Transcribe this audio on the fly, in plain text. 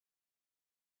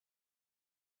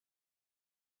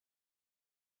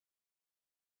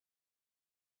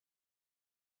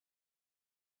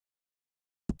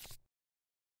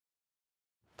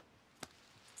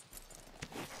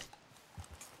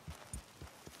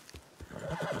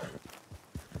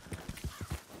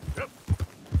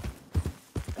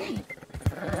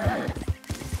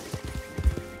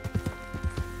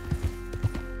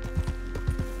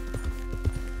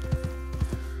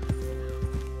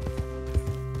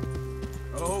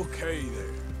Okay,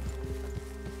 there.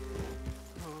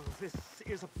 Oh, this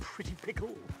is a pretty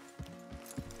pickle.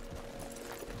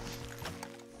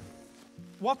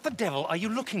 What the devil are you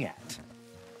looking at?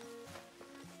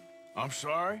 I'm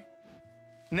sorry?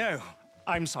 No,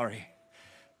 I'm sorry.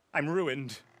 I'm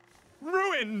ruined.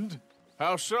 Ruined!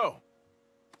 How so?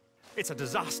 It's a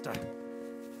disaster.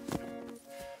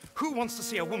 Who wants to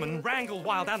see a woman wrangle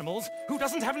wild animals who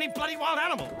doesn't have any bloody wild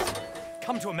animals?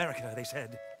 Come to America, they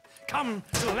said. Come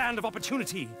to the land of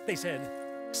opportunity, they said.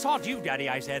 Sod you, Daddy,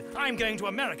 I said. I'm going to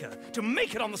America to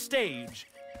make it on the stage.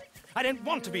 I don't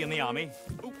want to be in the army.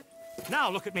 Ooh. Now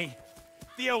look at me.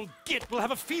 The old git will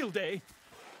have a field day.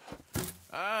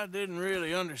 I didn't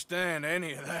really understand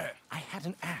any of that. I had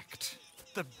an act.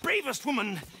 The bravest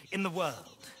woman in the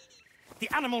world. The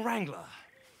animal wrangler.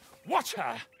 Watch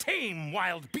her tame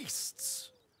wild beasts.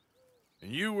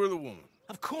 And you were the woman?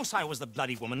 Of course I was the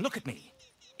bloody woman. Look at me.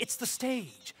 It's the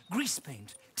stage. Grease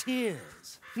paint.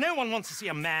 Tears. No one wants to see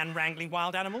a man wrangling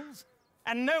wild animals.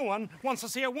 And no one wants to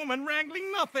see a woman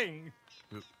wrangling nothing.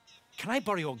 Can I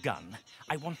borrow your gun?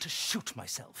 I want to shoot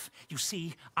myself. You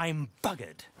see, I'm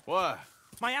buggered. Why?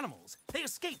 My animals, they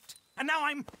escaped. And now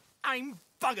I'm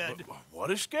buggered.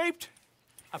 What escaped?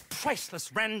 A priceless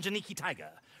Ranjaniki tiger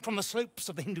from the slopes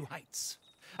of the Hindu Heights.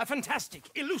 A fantastic,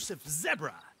 elusive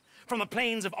zebra from the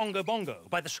plains of Ongo Bongo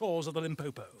by the shores of the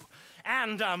Limpopo.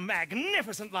 And a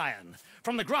magnificent lion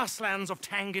from the grasslands of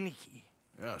Tanganyika.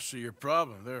 Yeah, I see your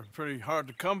problem. They're pretty hard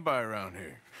to come by around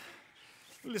here.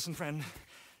 Listen, friend,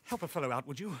 help a fellow out,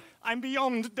 would you? I'm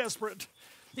beyond desperate.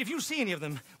 If you see any of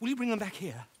them, will you bring them back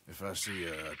here? If I see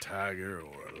a tiger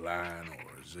or a lion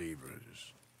or a zebra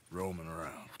just roaming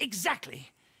around.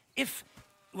 Exactly.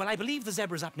 Well, I believe the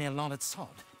zebra's up near Larned Sod.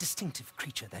 Distinctive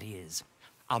creature that he is.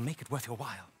 I'll make it worth your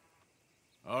while.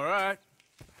 All right,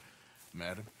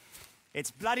 madam. It's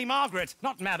bloody Margaret,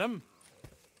 not madam.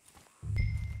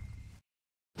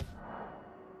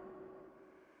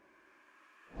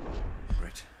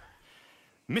 Margaret.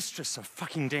 Mistress of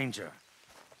fucking danger.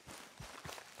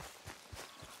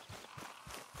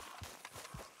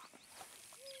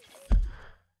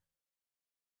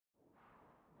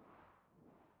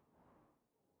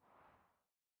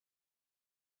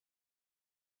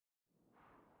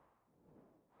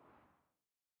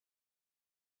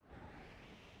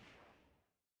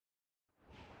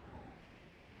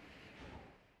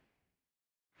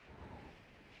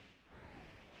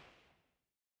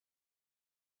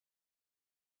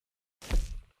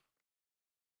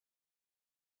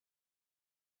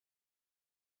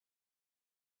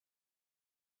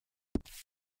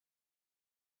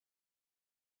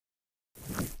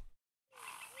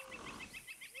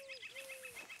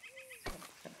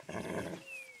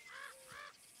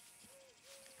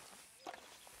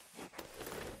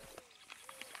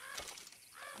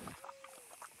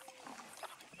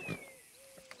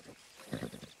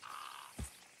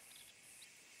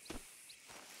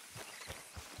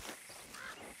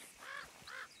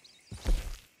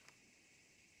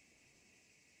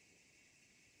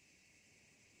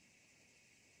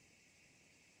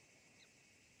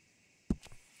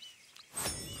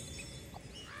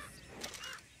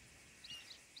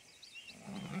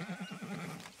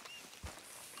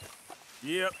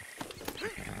 Yep.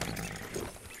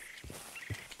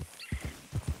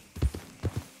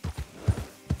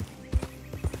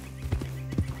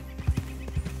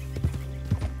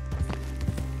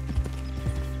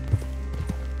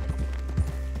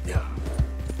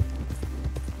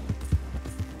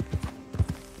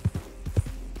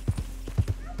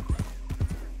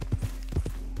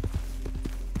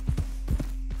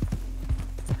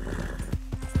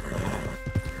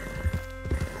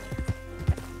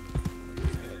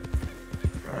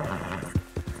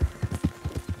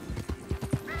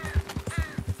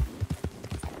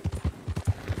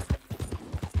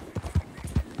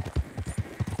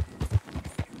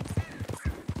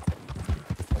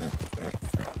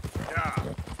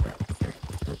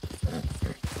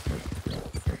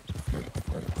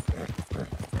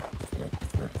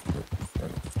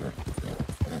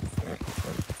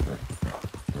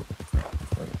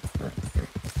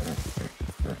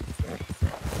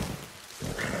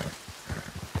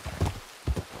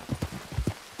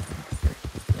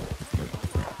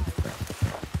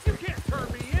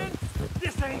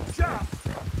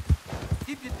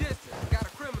 Keep your distance. Got a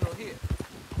criminal here.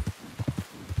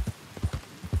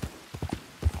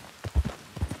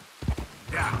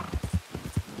 Yeah.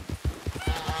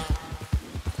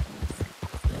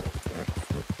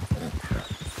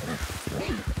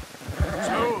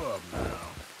 Two of them now.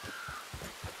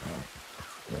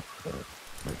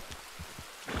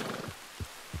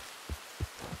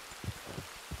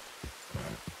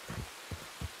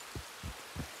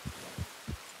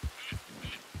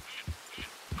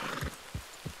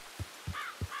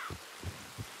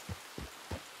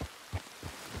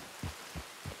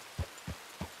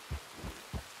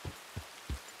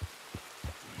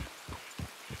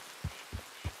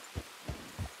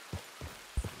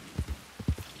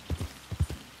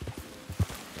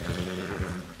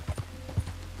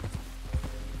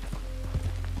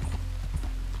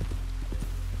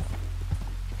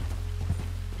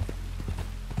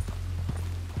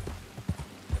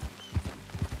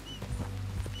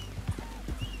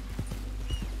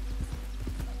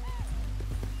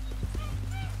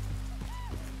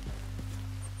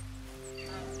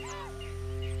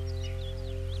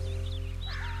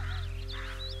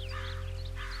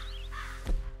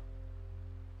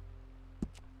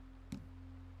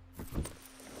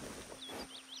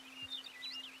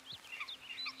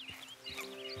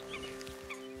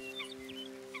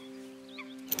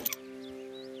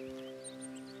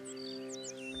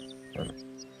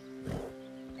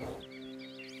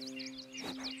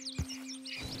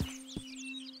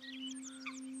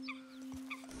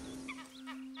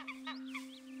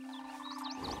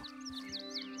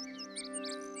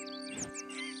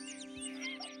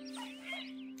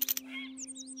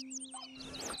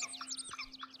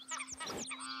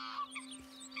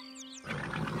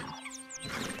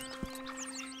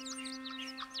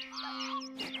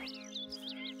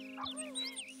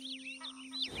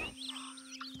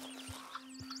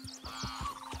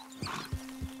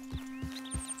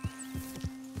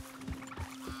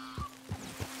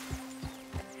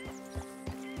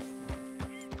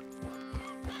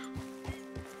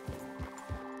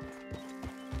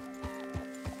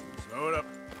 Slow it up.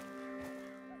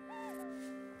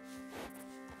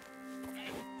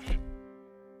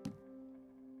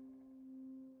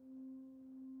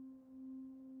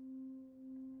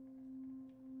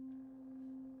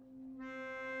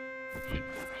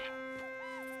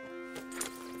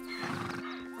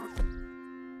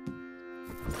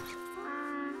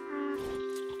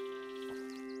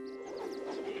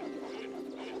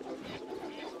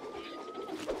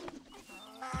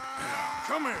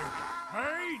 Come here.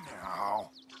 Hey, now.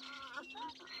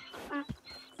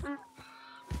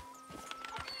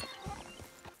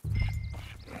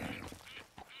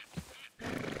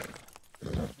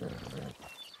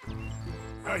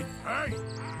 Hey, hey.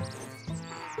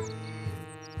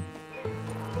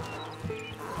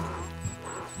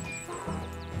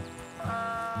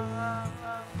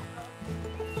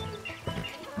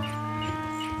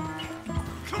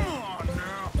 Come on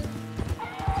now.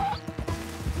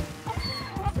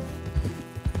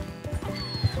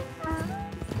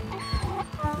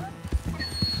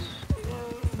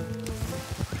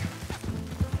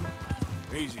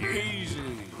 Easy, easy.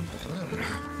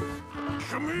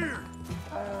 Come here.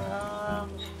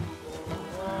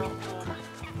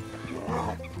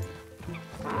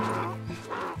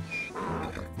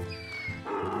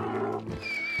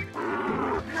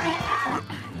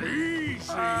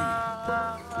 Easy.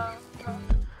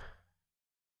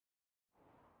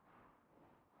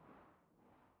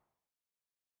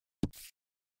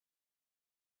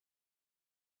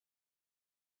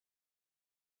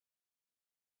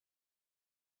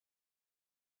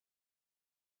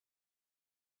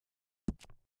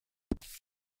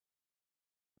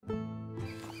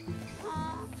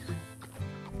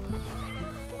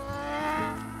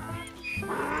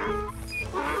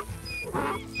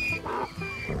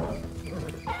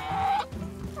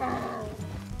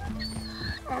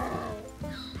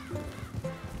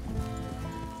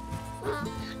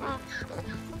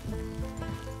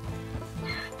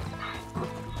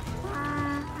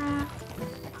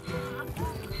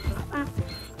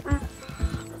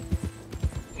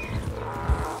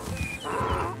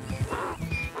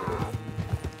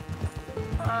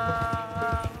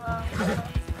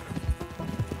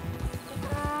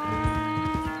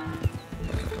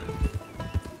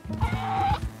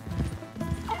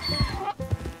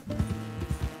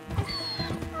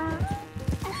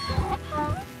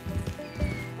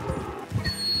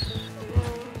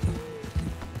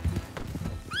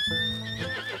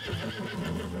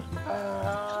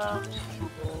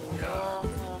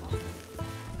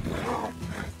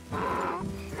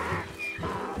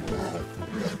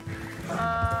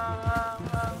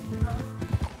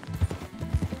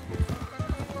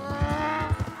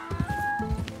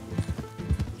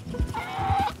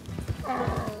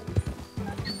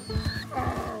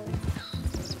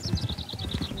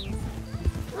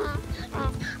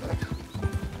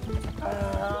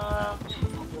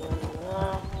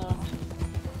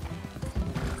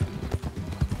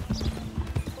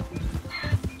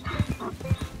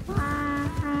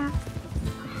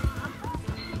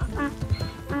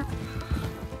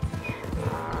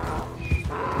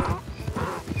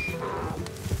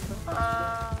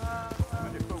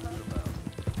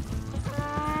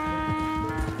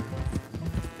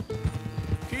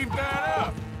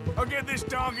 I'll get this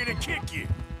donkey to kick you.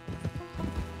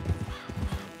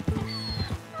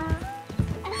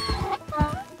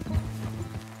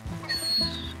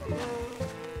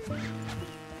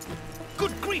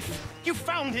 You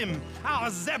found him, our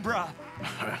zebra.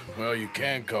 Well, you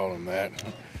can call him that.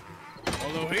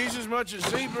 Although he's as much a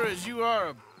zebra as you are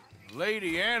a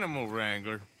lady animal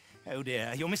wrangler. Oh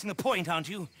dear, you're missing the point, aren't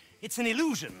you? It's an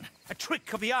illusion, a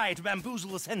trick of the eye to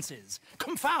bamboozle the senses,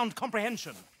 confound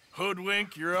comprehension.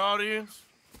 Hoodwink your audience?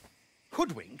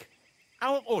 Hoodwink?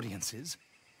 Our audiences?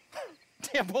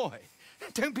 Dear boy,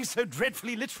 don't be so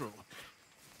dreadfully literal.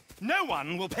 No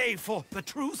one will pay for the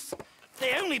truth.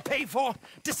 They only pay for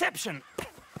deception.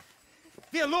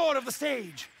 The allure of the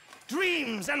stage,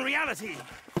 dreams and reality.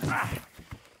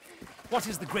 What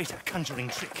is the greater conjuring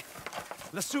trick?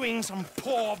 Lassoing some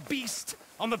poor beast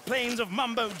on the plains of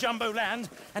mumbo-jumbo land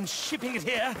and shipping it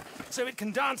here so it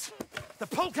can dance the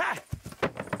polka?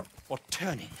 Or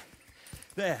turning,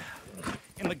 there,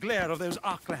 in the glare of those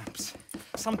arc lamps,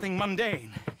 something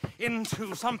mundane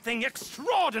into something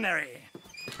extraordinary?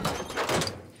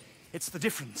 It's the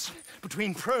difference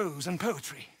between prose and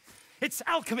poetry. It's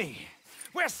alchemy.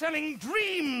 We're selling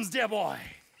dreams, dear boy.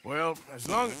 Well, as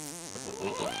long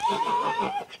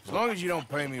as you don't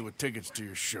pay me with tickets to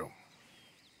your show.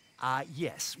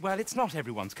 Yes. Well, it's not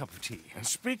everyone's cup of tea. And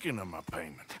speaking of my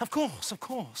payment... Of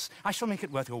course. I shall make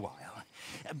it worth your while.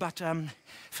 But,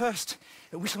 first,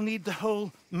 we shall need the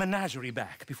whole menagerie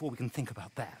back before we can think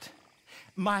about that.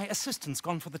 My assistant's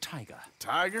gone for the tiger.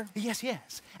 Tiger?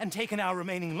 Yes. And taken our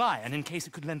remaining lion in case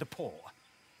it could lend a paw.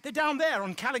 They're down there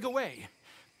on Caliga Way.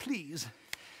 Please,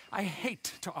 I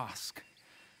hate to ask.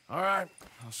 All right,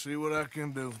 I'll see what I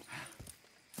can do.